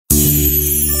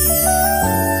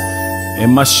In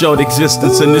my short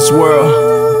existence in this world,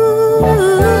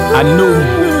 I knew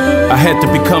I had to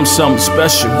become something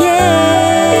special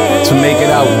to make it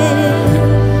out.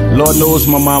 Lord knows,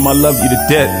 my mom, I love you to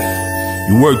death.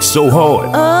 You worked so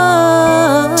hard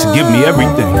to give me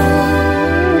everything.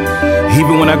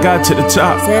 Even when I got to the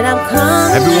top,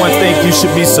 everyone think you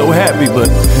should be so happy, but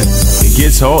it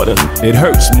gets harder, it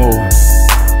hurts more.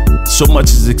 So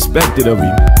much is expected of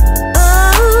you.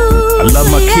 I love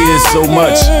my kids so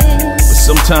much, but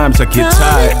sometimes I get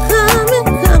tired.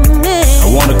 I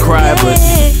wanna cry, but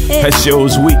that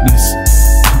shows weakness.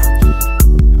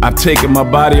 I've taken my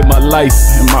body and my life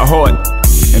and my heart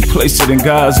and placed it in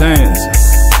God's hands.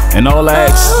 And all I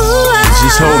ask is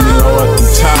just hold me, Lord, I'm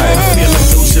tired. I feel I'm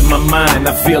losing my mind,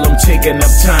 I feel I'm taking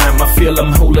up time, I feel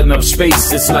I'm holding up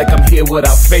space. It's like I'm here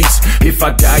without face. If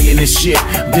I die in this shit,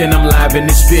 then I'm live in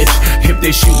this bitch. If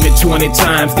they shoot me 20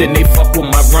 times, then they fuck with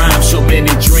my rhyme. So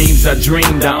many dreams I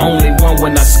dreamed, I only won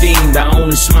when I schemed, I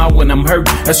only smile when I'm hurt.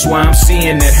 That's why I'm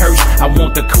seeing that hurt. I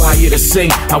want the choir to sing,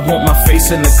 I want my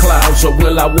face in the clouds, or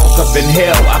will I walk up in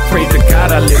hell? I pray to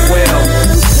God I live well.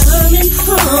 I'm coming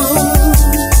home,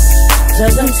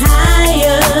 'cause I'm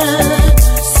tired,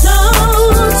 so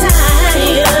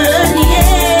tired,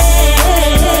 yeah.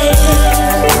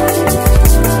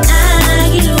 I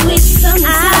get weak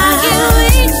sometimes,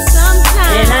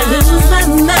 and I lose my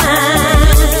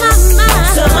mind.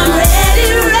 So I'm ready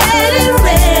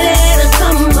to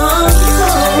come on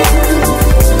home.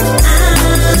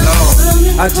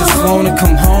 I just wanna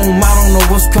come home, I don't know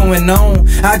what's going on.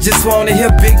 I just wanna hear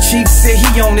Big Chief say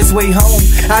he on his way home.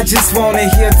 I just wanna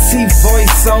hear T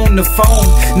voice on the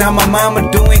phone. Now my mama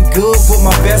doing good, but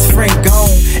my best friend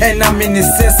gone. And I'm in this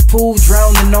cesspool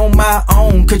drowning on my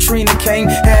own. Katrina came,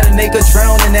 had a nigga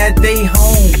drowning at they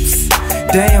homes.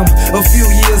 Damn, a few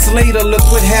years later, look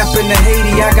what happened to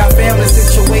Haiti. I got family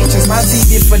situations. My T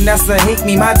did Vanessa hate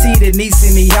me. My T did need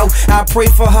see me help. I pray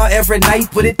for her every night,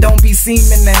 but it don't be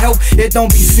seeming to help. It don't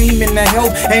be seeming to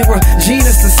help. Ain't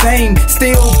Regina's the same,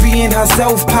 still being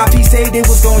herself. Poppy said it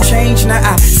was gonna change. Now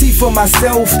I see for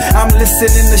myself. I'm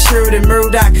listening to Sheridan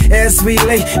Murdoch as we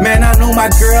lay. Man, I know my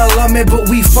girl love me, but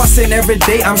we fussing every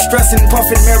day. I'm stressing,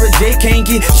 puffing Mary J. Can't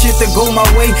get shit to go my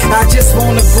way. I just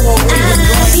wanna go away.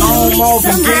 What's going on? I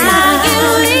get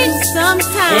weak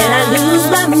sometimes, and I lose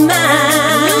my mind.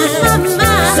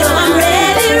 So I'm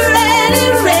ready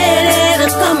to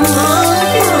come home.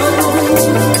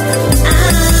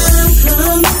 I'm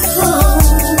coming home,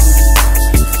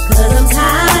 'cause I'm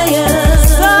tired,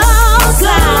 so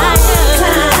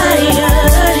tired,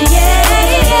 yeah.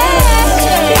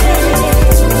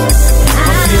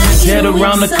 I'm feeling dead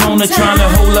around the corner, trying to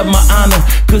hold up my honor.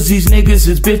 'Cause these niggas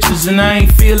is bitches and I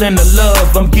ain't feeling the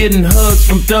love. I'm getting hugs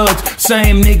from thugs,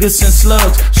 same niggas and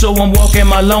slugs. So I'm walking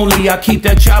my lonely, I keep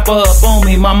that chopper up on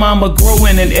me. My mama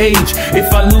growing in age.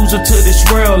 If I lose her to this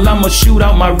world, I'ma shoot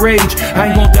out my rage. I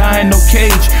ain't gon' die in no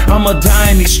cage, I'ma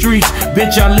die in these streets.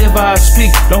 Bitch, I live how I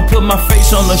speak, don't put my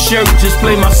face on the shirt. Just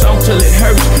play my song till it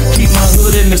hurts. Keep my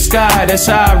hood in the sky, that's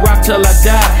how I rock till I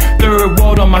die. Third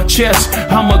ward on my chest,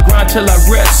 I'ma grind till I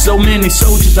rest. So many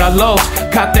soldiers I lost,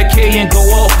 cop that K and go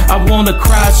off. I wanna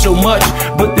cry so much,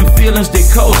 but them feelings they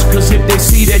coast. 'Cause if they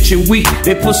see that you're weak,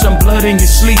 they put some blood in your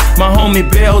sleep. My homie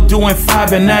Bell doing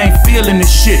 5 and I ain't feeling this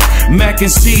shit. Mac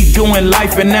and C doing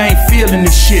life and I ain't feeling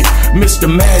this shit. Mr.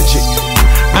 Magic,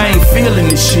 I ain't feeling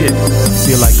this shit. I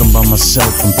feel like I'm by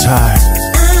myself, I'm tired.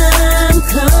 I'm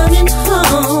coming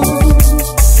home,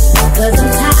 'cause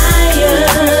I'm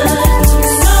tired,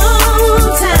 so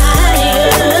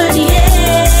tired,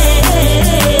 yeah.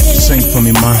 Sing for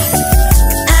me, ma.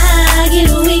 I get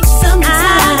weak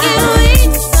sometimes,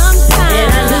 and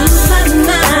I lose my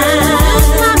mind.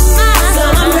 So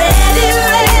I'm ready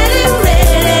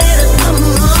to come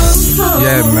home.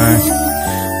 Yeah, man.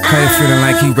 Kay feeling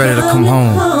like he ready to come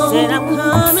home.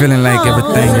 I'm feeling like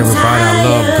everything, everybody I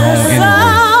love gone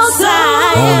anyway.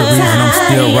 The only reason I'm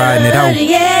still riding it out for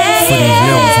these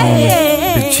levels, homie.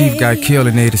 Big Chief got killed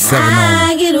in 87 on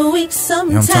me. You know what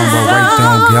I'm talking about, right there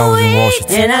on Gallows in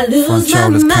Washington. Front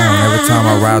Charles Cone. Every time I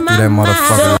ride through that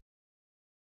motherfucker.